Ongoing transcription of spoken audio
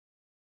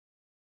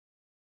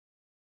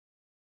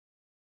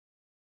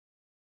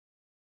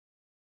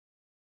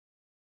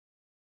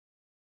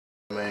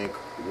Make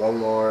one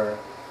more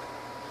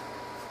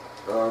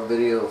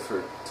video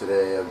for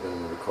today. I've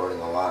been recording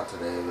a lot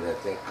today, but I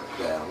think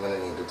that I'm gonna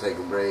need to take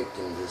a break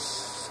and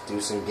just do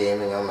some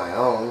gaming on my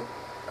own.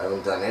 I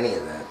haven't done any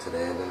of that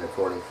today. I've been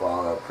recording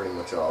Fallout pretty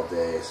much all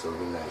day, so it'd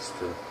be nice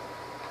to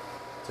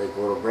take a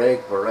little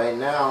break. But right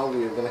now,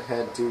 we are gonna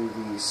head to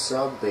the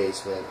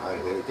sub-basement, I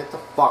believe. Get the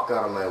fuck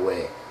out of my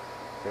way.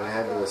 We're gonna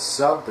head to the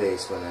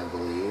sub-basement, I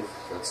believe.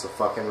 That's the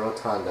fucking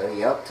rotunda.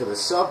 Yep, to the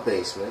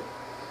sub-basement,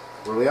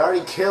 where we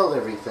already killed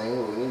everything,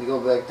 but we need to go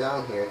back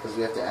down here because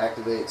we have to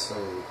activate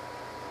some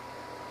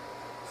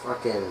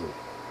fucking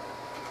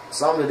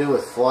something to do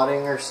with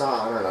flooding or something.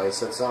 I don't know. He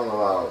said something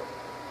about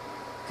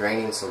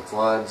draining some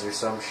floods or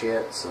some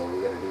shit, so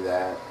we gotta do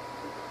that.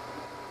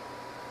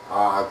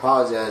 I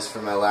apologize for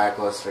my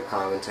lackluster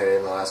commentary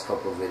in the last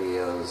couple of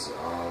videos.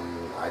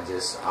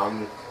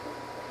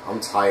 I'm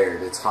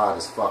tired. It's hot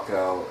as fuck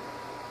out.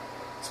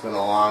 It's been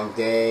a long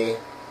day.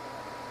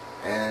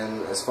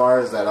 And as far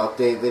as that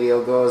update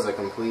video goes, I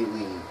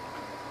completely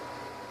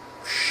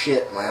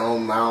shit my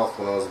own mouth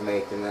when I was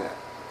making that.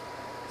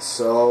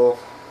 So,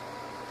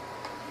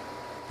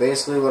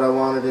 basically what I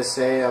wanted to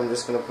say, I'm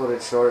just going to put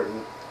it short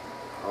and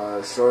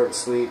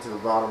sweet to the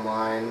bottom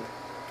line.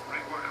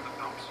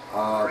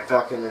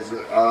 There's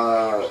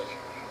a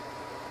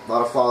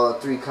lot of Fallout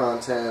 3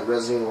 content,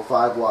 Resident Evil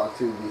 5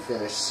 walkthrough will be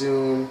finished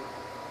soon.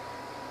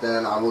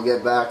 Then I will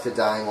get back to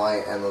Dying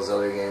Light and those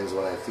other games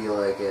when I feel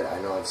like it. I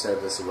know I've said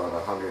this about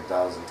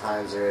 100,000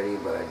 times already,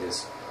 but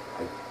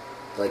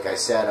like I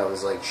said, I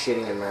was like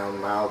shitting in my own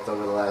mouth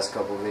over the last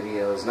couple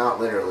videos. Not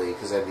literally,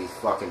 because that'd be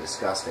fucking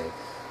disgusting.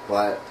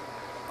 But,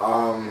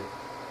 I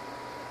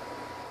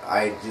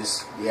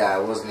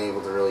wasn't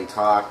able to really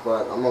talk,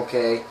 but I'm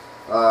okay.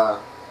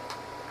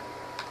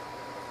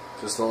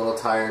 Just a little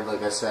tired,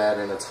 like I said,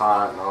 and it's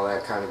hot and all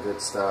that kind of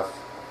good stuff.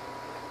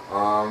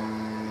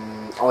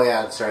 Oh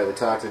yeah, that's right, we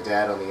talked to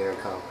Dad on the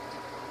intercom.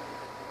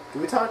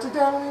 Did we talk to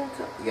Dad on the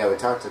intercom? Yeah, we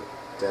talked to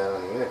Dad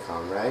on the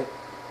intercom, right?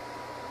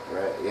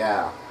 Right,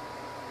 yeah.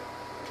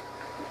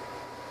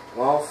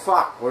 Well,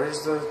 fuck,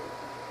 where's the...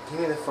 Give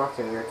me the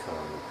fucking intercom,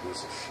 you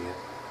piece of shit.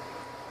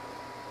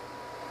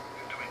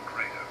 You're doing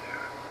great out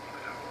there. Keep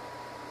it up.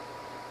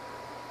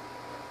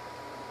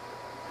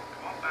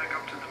 Come on back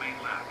up to the main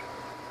lab.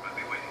 I'll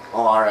be waiting.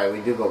 Oh, alright, we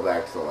do go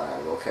back to the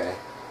lab, okay.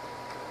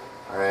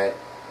 Alright,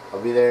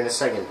 I'll be there in a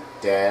second,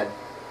 Dad.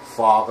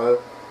 Father.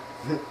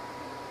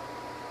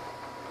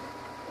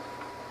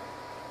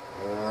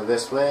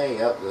 This way?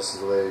 Yep, this is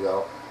the way to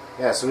go.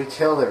 Yeah, so we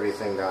killed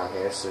everything down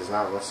here, so there's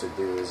not much to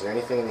do. Is there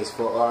anything in these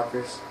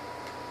footlockers?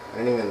 I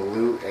didn't even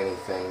loot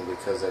anything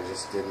because I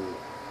just didn't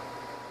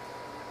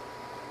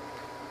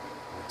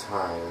have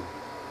time.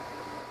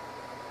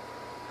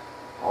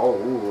 Oh,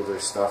 ooh,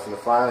 there's stuff in the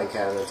filing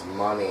cabinets.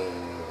 Money.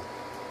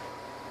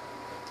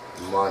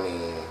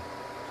 Money.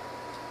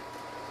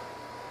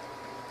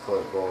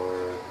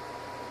 Clipboard.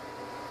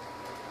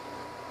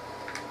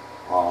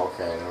 Oh,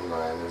 okay, never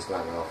mind. There's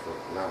nothing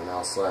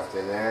else left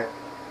in there.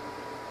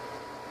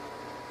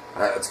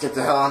 Alright, let's get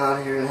the hell on out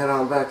of here and head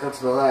on back up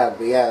to the lab.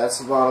 But yeah, that's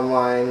the bottom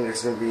line. I'm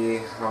gonna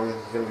be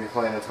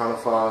playing a ton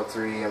of Fallout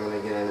 3. I'm gonna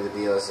get into the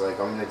deals. Like,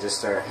 I'm gonna just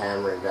start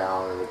hammering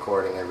down and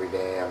recording every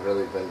day. I've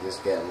really been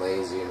just getting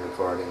lazy and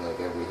recording like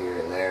every here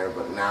and there.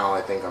 But now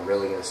I think I'm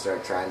really gonna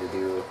start trying to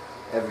do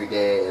every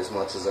day as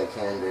much as I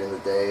can during the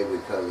day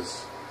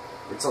because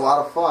it's a lot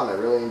of fun. I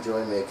really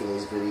enjoy making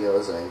these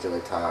videos. I enjoy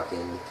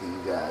talking to you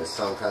guys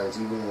sometimes,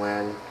 even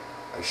when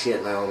I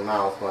shit my own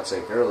mouth, much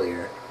like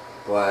earlier.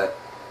 But,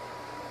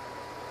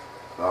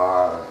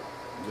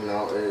 you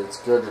know, it's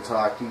good to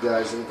talk to you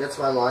guys, and it gets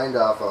my mind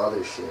off of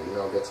other shit, you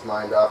know, it gets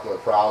my mind off my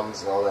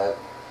problems and all that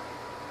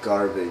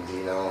garbage,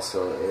 you know,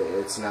 so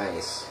it's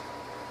nice.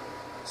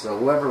 So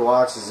whoever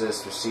watches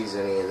this or sees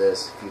any of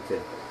this, if you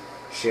could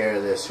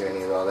share this or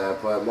any of all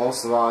that, but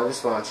most of all, I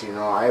just want you to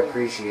know I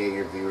appreciate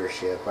your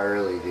viewership. I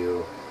really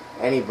do.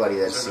 Anybody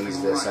that sees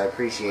this, I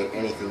appreciate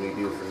anything you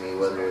do for me,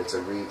 whether it's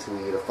a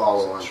retweet, a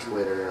follow on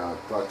Twitter,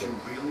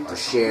 a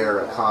share,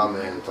 a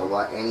comment,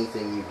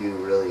 anything you do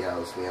really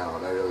helps me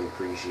out. I really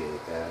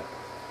appreciate that.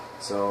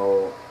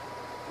 So,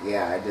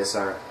 yeah, I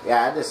disarm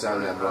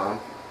that bomb.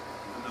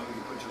 Even though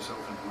you put yourself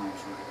in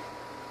harm's way,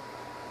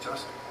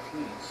 just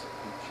please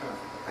be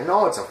careful. I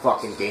know it's a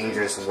fucking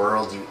dangerous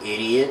world, you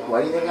idiot.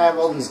 Why do you think I have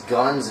all these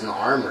guns and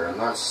armor? I'm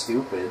not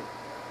stupid.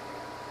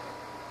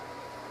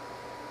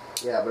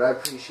 Yeah, but I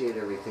appreciate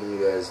everything you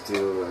guys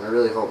do, and I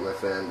really hope my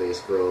fan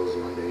base grows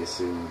one day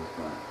soon.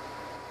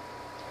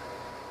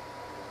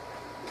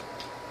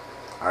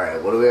 Alright,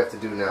 what do we have to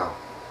do now?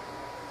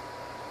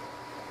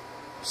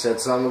 You said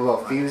something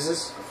about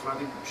fuses? The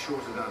flooding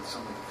shorted out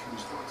some of the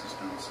fuse boxes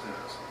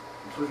downstairs,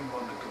 including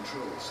one that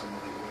controls some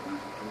of the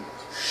automatic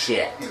doors.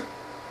 Shit. Here,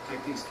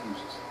 take these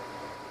fuses.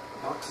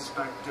 The box is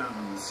back down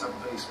in the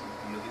sub-basement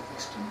near the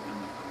eastern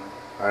end of the room.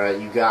 Alright,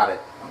 you got it.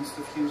 Once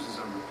the fuses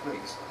are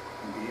replaced,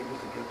 you'll be able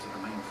to get to the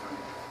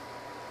mainframe.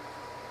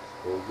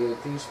 We'll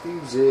get these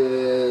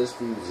fuses.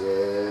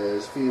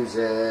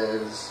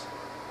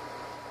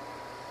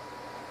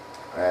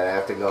 Alright, I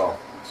have to go.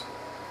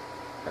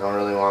 I don't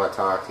really want to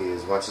talk to you.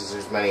 As much as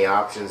there's many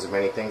options and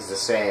many things to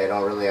say, I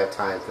don't really have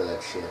time for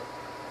that shit.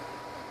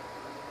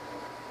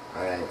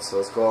 Alright, so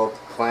let's go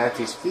plant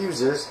these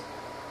fuses.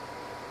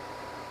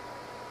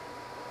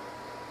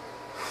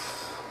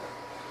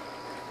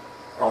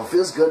 Oh, it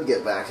feels good to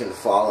get back into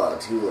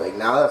Fallout too. Like,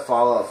 now that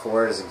Fallout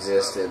 4 has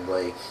existed,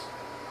 like,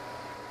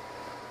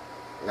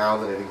 now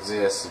that it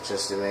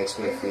exists, it makes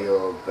me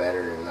feel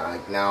better. And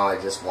like, now I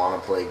just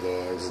want to play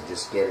games and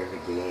just get into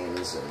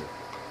games and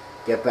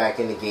get back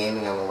into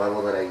gaming on the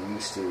level that I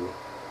used to.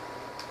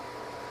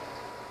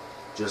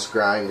 Just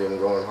grinding,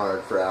 going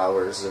hard for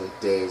hours and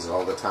days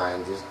all the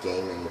time, just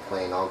gaming,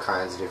 playing all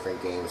kinds of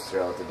different games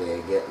throughout the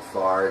day, getting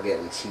far,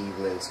 getting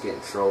achievements,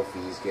 getting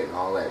trophies, getting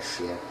all that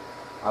shit.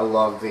 I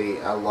love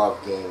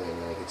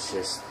gaming. Like, it's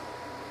just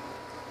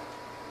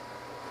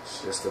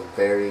a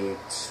very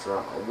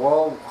strong.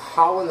 Well,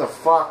 how in the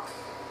fuck?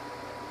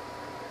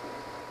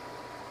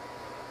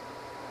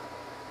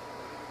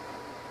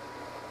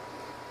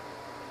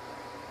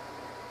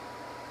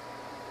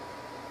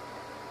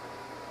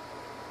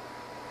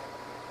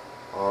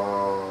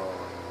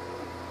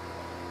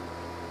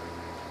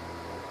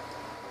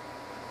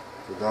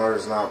 The door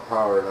is not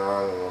powered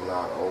on and will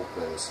not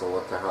open, so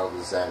what the hell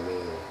does that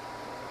mean?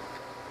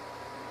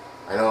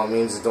 I know it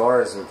means the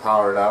door isn't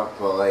powered up,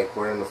 but like,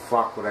 where in the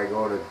fuck would I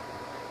go to?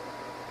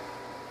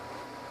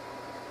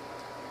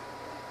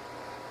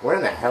 Where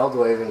in the hell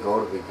do I even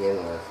go to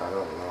begin with? I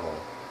don't know.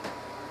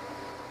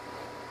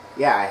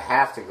 Yeah, I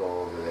have to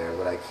go over there,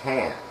 but I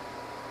can't.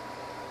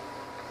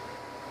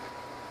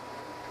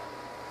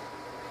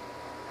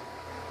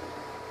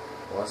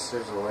 Unless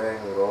there's a way I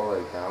can go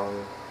like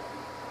down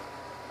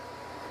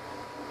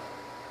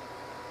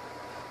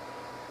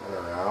and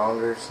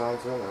around or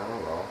something, I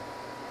don't know.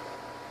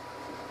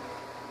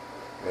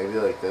 Maybe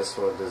like this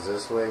way, does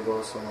this way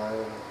go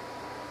somewhere?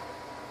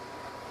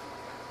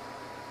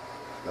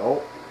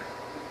 Nope.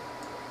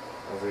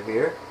 Over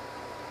here?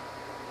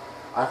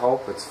 I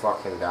hope it's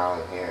fucking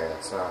down here,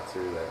 it's not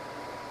through that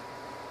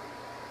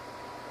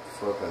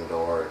flipping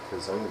door,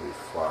 because I'm gonna be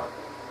fucked.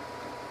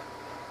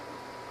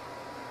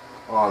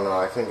 Oh no,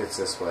 I think it's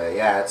this way.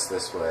 Yeah, it's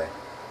this way.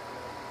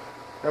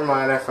 Never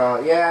mind, I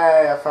found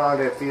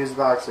it. Fuse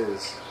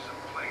boxes.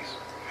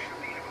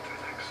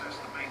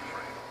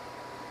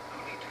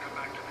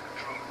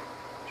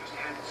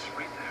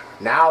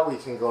 Now we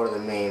can go to the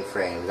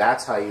mainframe.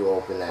 That's how you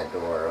open that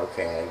door.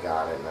 Okay, I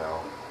got it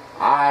now.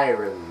 I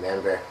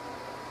remember.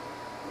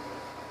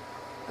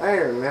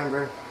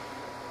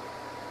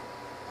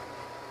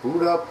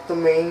 Boot up the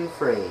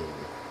mainframe.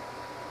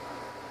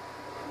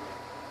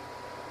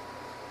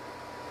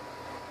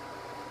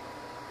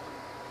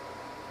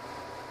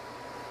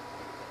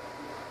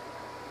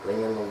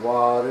 Bringing the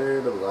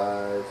water to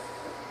life.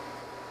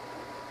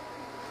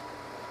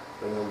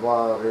 Bringing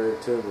water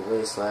to the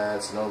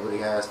wasteland so nobody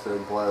has to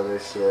boil their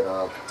shit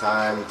all the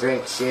time.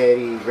 Drink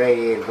shitty,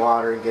 radiated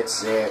water and get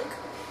sick.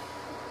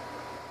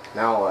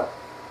 Now what?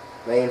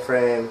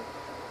 Mainframe.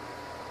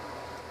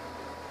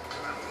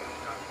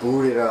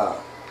 Boot it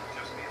up.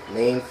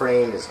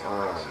 Mainframe is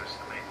on.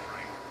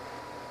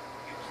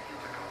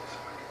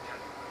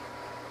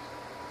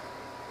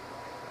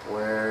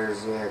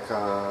 Where's the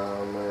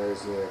intercom?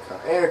 Where's the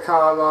intercom?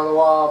 Intercom on the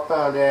wall,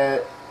 found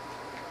it.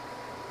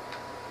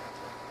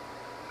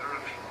 There are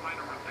a few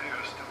minor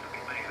repairs still to be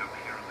made up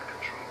here in the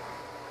control room.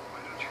 Why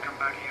don't you come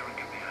back here and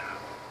give me a hand?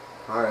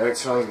 Alright, that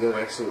sounds good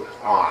actually.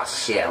 Aw,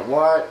 shit,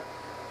 what?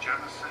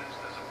 Janice says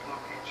there's a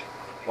blockage.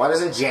 Why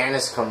doesn't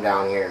Janice come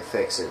down here and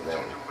fix it then?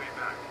 On your way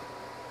back.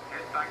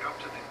 Head back up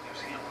to the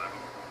museum level.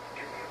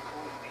 Give me a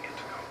call on the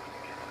intercom when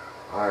you get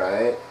there.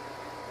 Alright.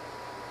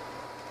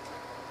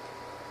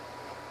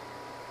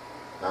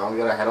 Now I'm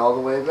gonna head all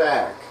the way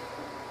back.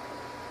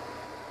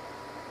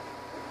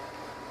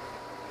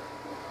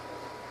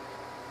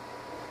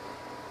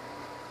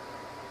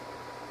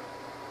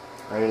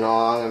 I don't know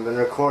how long I've been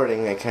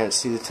recording. I can't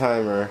see the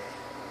timer.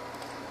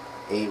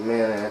 8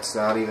 minutes,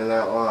 not even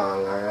that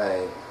long.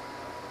 Alright.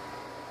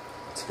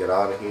 Let's get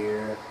out of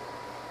here.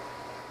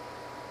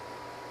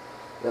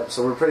 Yep,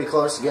 so we're pretty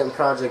close to getting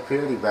Project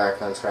Purity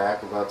back on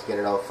track. We're about to get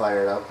it all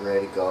fired up and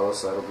ready to go,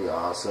 so that'll be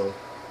awesome.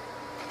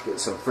 Get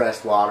some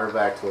fresh water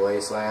back to the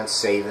wasteland,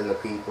 saving the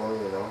people,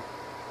 you know.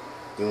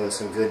 Doing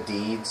some good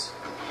deeds.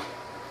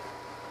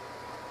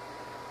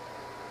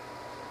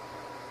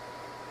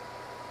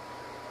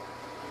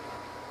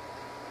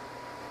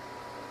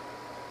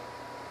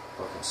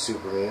 Fucking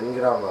Superman,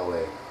 get out of my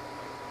way.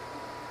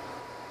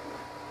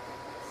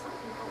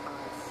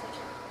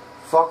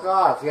 Fuck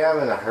off, yeah, I'm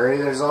in a hurry,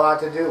 there's a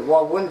lot to do.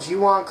 Well, wouldn't you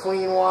want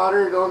clean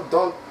water?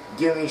 Don't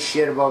give me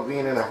shit about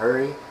being in a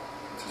hurry.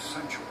 It's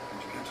essential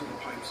that you get to the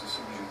pipes as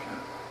soon as you can.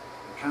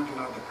 You can't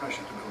allow the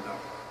pressure to build up.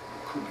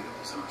 It could be a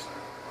disaster.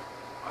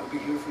 I'll be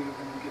here for you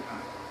when you get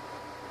back.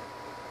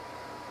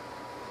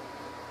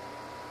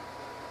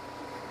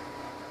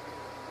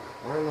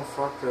 Where in the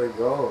fuck do I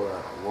go?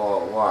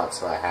 Well, what?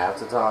 So I have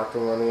to talk to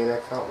him on the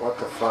intercom? What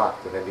the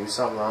fuck? Did I do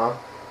something wrong?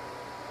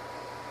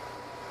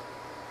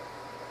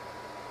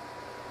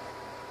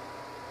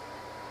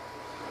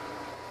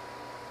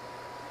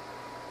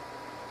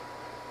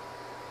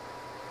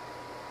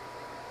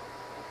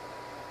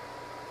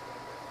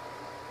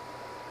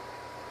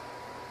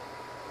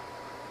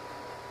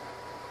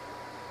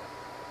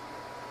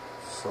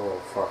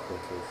 so fucking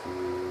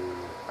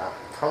confused.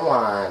 Come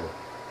on.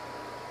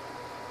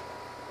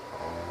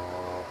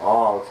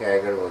 Oh, okay, I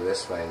gotta go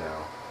this way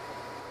now.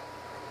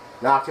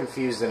 Not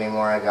confused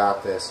anymore, I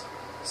got this.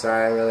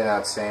 Sorry, I'm really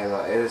not saying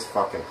that. It is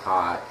fucking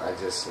hot. I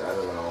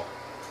don't know.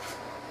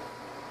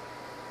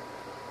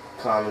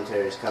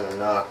 Commentary's kind of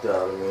knocked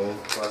out of me.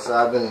 Plus,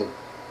 I've been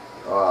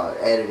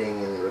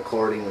editing and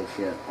recording and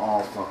shit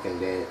all fucking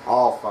day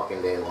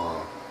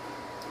long.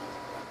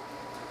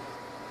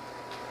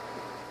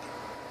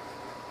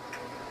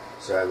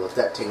 So I left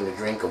that taking a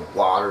drink of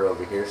water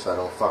over here so I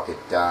don't fucking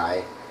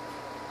die.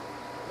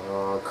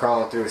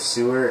 Crawling through a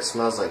sewer, it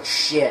smells like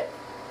shit.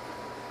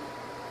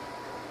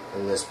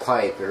 In this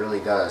pipe, it really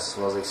does. It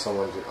smells like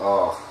someone just,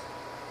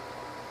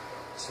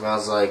 it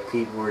smells like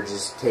people were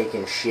just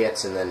taking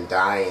shits and then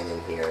dying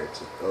in here.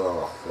 Just,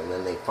 and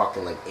then they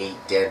fucking like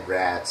ate dead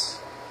rats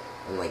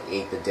and like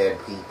ate the dead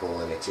people,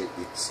 and it's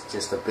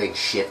just a big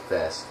shit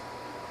fest.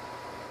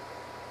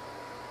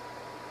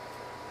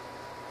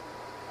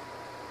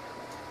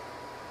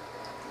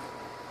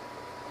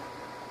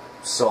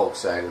 So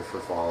excited for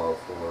Fallout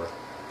 4.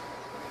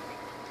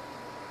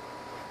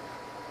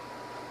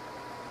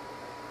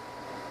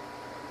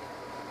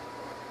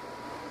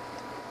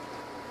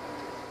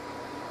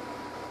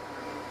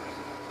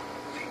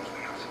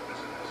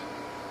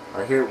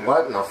 I hear,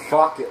 what in the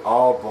fuck?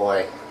 Oh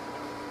boy.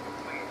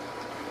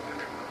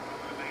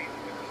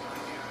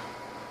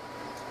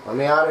 Let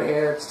me out of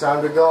here, it's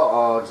time to go.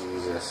 Oh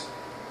Jesus.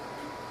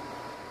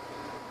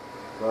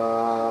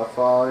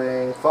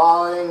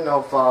 Falling,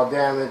 no fall,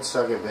 damn it,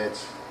 suck it,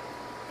 bitch.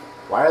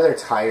 Why are there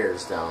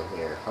tires down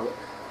here?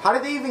 How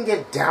did they even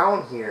get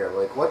down here?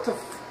 Like, what the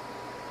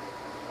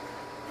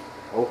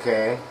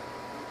okay.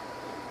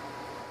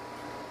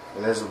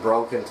 And there's a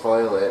broken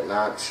toilet,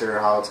 not sure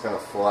how it's gonna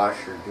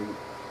flush or do.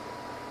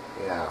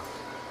 Yeah.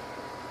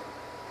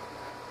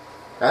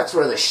 That's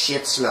where the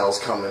shit smell's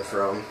coming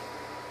from.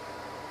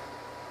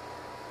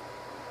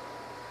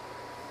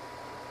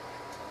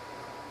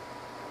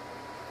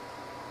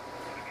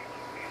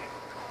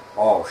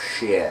 Oh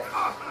shit.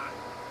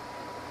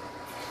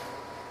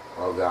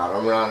 Oh god,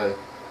 I'm running.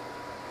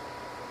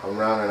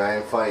 I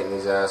ain't fighting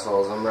these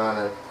assholes, I'm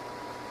running.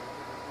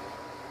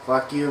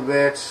 Fuck you,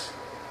 bitch.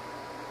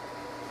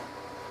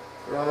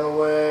 Run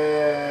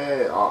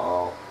away.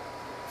 Uh-oh.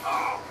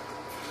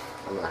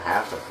 I'm gonna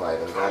have to fight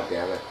him, god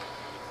damn it.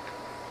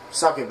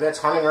 Suck it, bitch.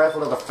 Hunting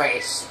rifle to the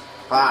face.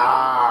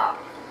 Ah!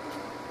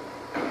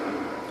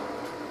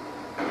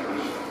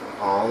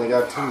 Oh, I only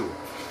got 2.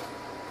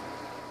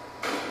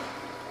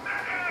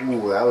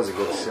 Ooh, that was a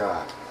good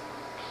shot.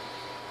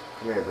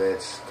 Come here,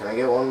 bitch. Can I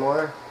get one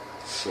more?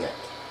 Shit.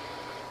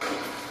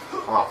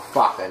 Oh,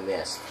 fuck, I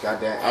missed.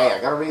 Goddamn. Hey,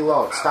 I gotta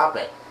reload. Stop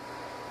it.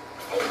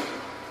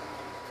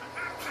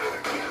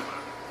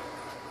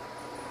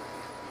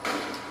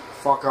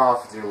 Fuck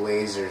off with your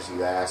lasers,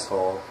 you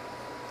asshole.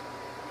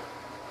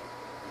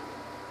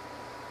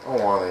 I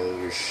don't want any of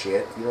your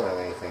shit. You don't have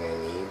anything I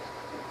need.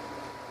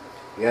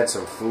 You had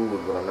some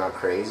food, but I'm not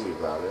crazy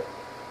about it.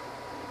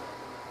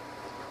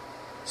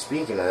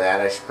 Speaking of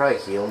that, I should probably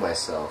heal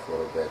myself a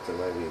little bit. That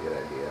might be a good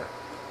idea.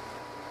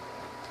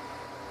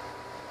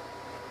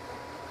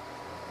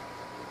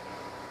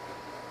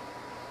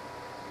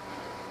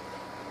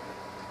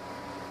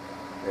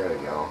 There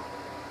we go.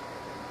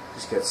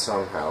 Just get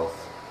some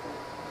health.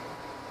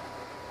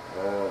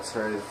 Let's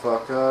hurry the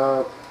fuck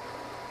up.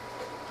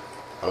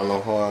 I don't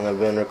know how long I've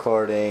been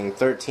recording.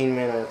 13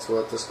 minutes.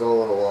 We'll let this go a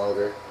little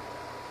longer.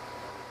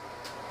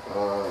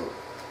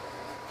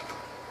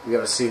 We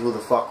gotta see who the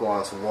fuck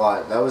wants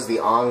what. That was the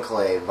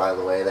Enclave, by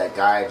the way. That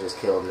guy I just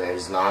killed in there.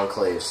 He's an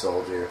Enclave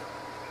soldier.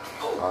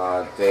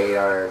 They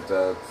are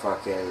the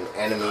fucking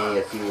enemy,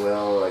 if you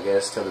will, I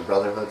guess, to the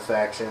Brotherhood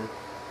faction.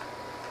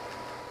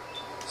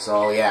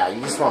 So, yeah,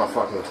 you just want to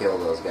fucking kill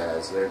those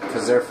guys.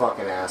 Because they're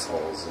fucking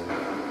assholes. And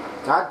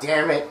god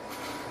damn it.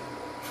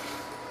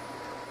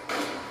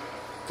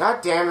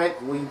 God damn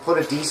it. Will you put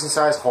a decent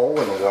sized hole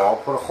in the wall?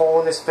 Put a hole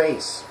in his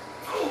face.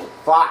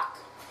 Fuck.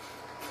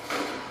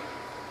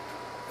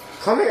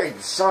 Come here, you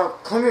son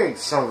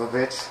of a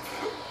bitch.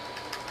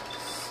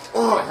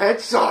 Oh,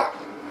 headshot.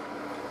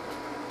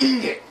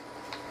 Eat it.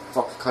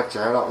 Fucking cut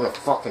your head off in a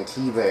fucking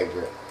teabag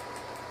it.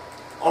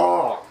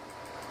 Oh.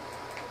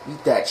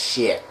 Eat that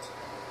shit.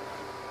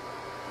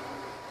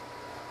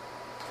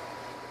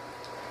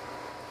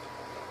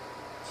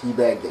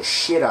 Teabag the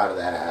shit out of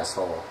that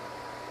asshole.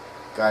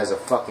 Guy's a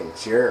fucking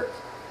jerk.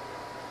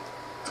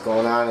 What's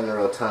going on in the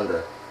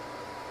rotunda?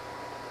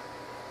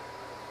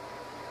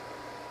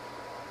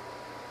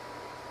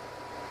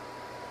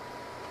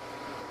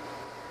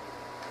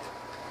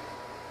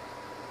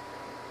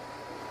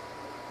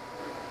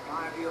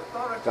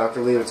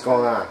 Dr. Lee, what's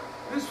going on?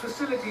 This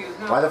facility is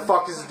now. Why the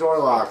fuck is the door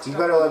locked? You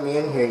better let me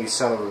in here, you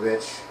son of a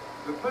bitch.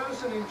 The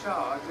person in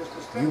charge is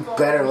to step You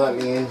better let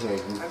me in here, you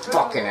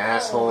fucking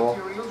asshole.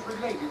 Materials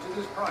related to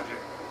this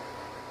project.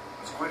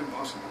 It's quite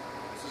impossible.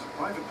 This is a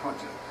private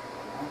project.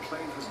 The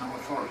Enclave has no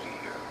authority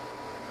here.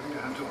 I'm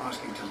going to have to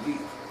ask you to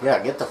leave.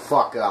 Yeah, get the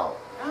fuck out.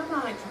 Am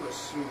I to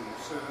assume,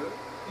 sir,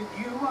 that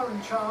you are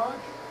in charge?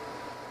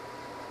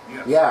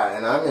 Yes. Yeah,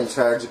 and I'm in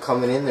charge of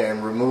coming in there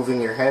and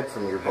removing your head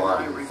from your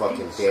body, you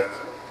fucking dick.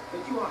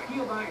 That you are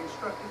hereby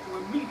instructed to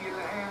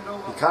immediately hand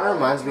over. He kind of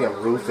reminds me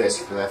of Rufus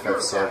from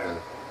FF7.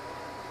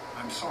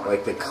 I'm sorry.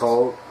 Like the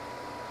coat.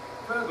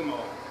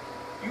 Furthermore,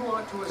 you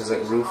are to because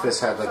like Rufus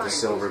had like the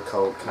silver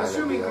coat kind of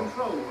assuming deal.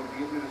 control of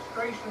the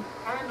administration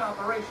and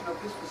operation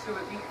of this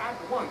facility at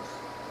once.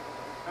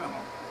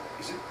 Colonel,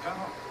 is it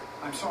Colonel?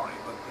 I'm sorry,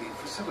 but the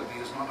facility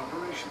is not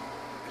operational.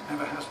 It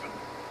never has been.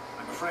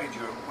 I'm afraid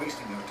you're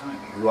wasting your time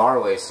here. You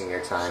are wasting your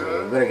time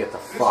here. You better get the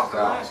fuck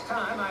out. This is the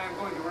last time I am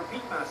going to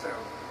repeat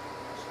myself.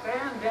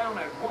 Stand down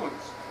at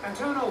once and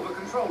turn over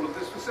control of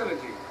this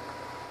facility.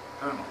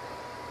 Colonel,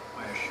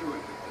 I assure you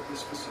that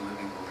this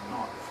facility will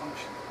not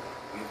function.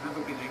 We have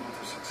never been able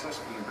to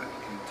successfully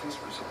replicate test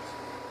results.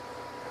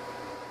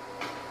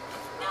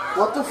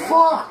 What the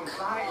fuck?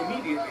 Comply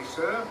immediately,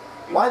 sir.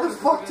 Why the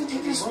fuck did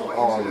you just...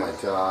 Oh my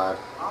god.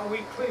 Are we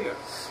clear?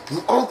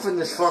 You open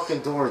this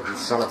fucking door, you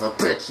son of a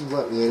bitch. You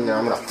let me in there,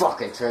 I'm gonna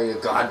fucking tear your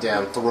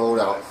goddamn throat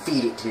out.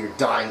 Feed it to your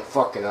dying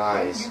fucking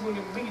eyes. You will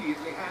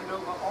immediately hand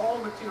over all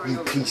materials.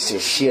 You piece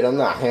of shit, I'm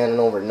not handing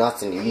over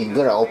nothing to you. You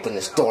better open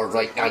this door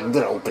right now. You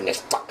better open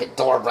this fucking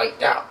door right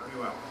now. Very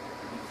well.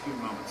 In a few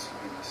moments, I'll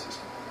bring the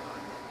system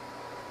online.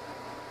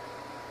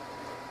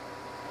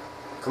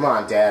 Come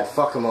on, Dad.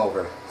 Fuck him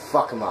over.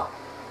 Fuck him up.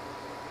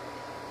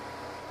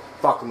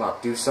 Fuck him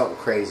up. Do something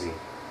crazy.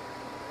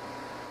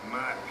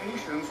 My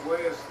patience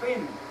wears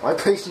thin. My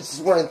patience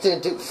is wearing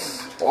thin too.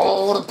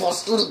 Oh, the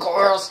bus through the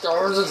car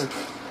stars.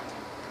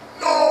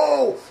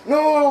 No!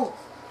 No!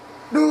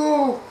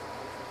 No!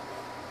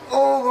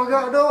 Oh my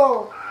god,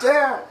 no!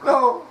 Dad,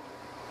 no!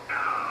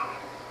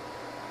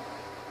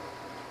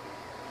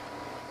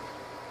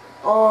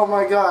 Oh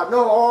my god,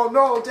 no! Oh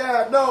no,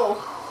 Dad,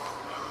 no!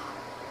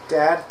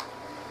 Dad?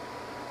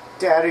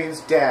 Dad,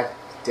 who's Dad?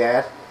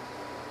 Dad?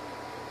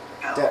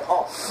 Dad?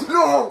 Oh,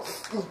 no!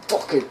 You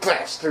fucking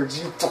bastards!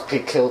 You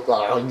fucking killed...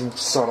 Oh, you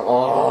son of...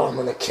 Oh, I'm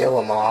gonna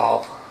kill them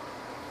all.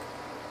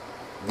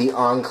 The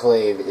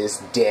Enclave is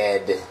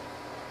dead.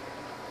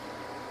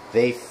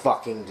 They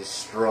fucking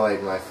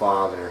destroyed my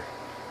father.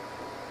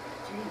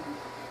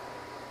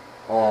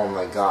 Oh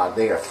my god,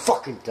 they are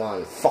fucking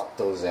done. Fuck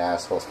those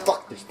assholes.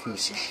 Fuck this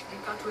piece of shit.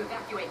 We've got to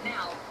evacuate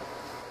now.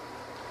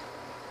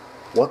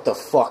 What the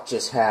fuck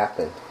just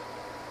happened?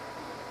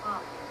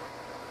 Bob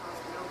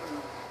caused an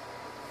overload.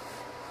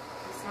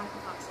 He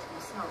sacrificed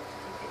himself to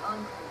keep the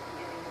Enclave from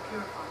getting the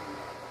purifier.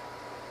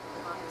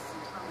 The body is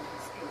some time to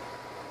escape.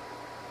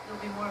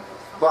 There'll be more of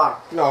those.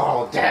 Fuck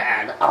no,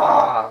 Dad.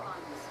 Ah.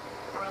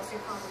 Or else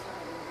your father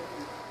died in the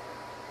beginning.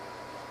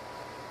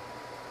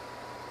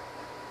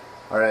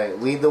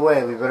 Alright, lead the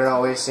way. We better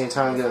not waste any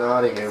time getting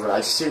out of here. But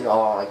I see.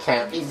 Oh, I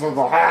can't leave him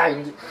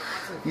behind.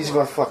 He's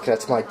gonna fuck.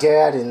 That's my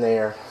dad in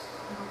there.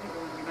 I hope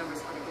everyone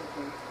remembers how to get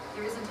there.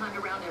 There isn't time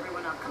to round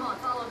everyone up. Come on,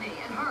 follow me,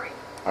 and hurry.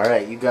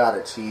 Alright, you got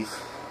it,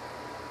 Chief.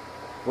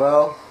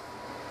 Well,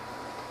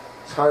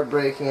 as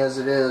heartbreaking as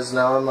it is,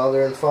 now my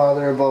mother and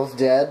father are both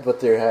dead, but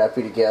they're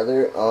happy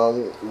together.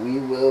 We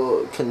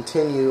will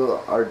continue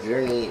our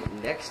journey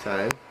next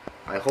time.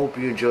 I hope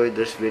you enjoyed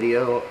this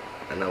video,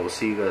 and I will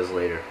see you guys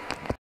later.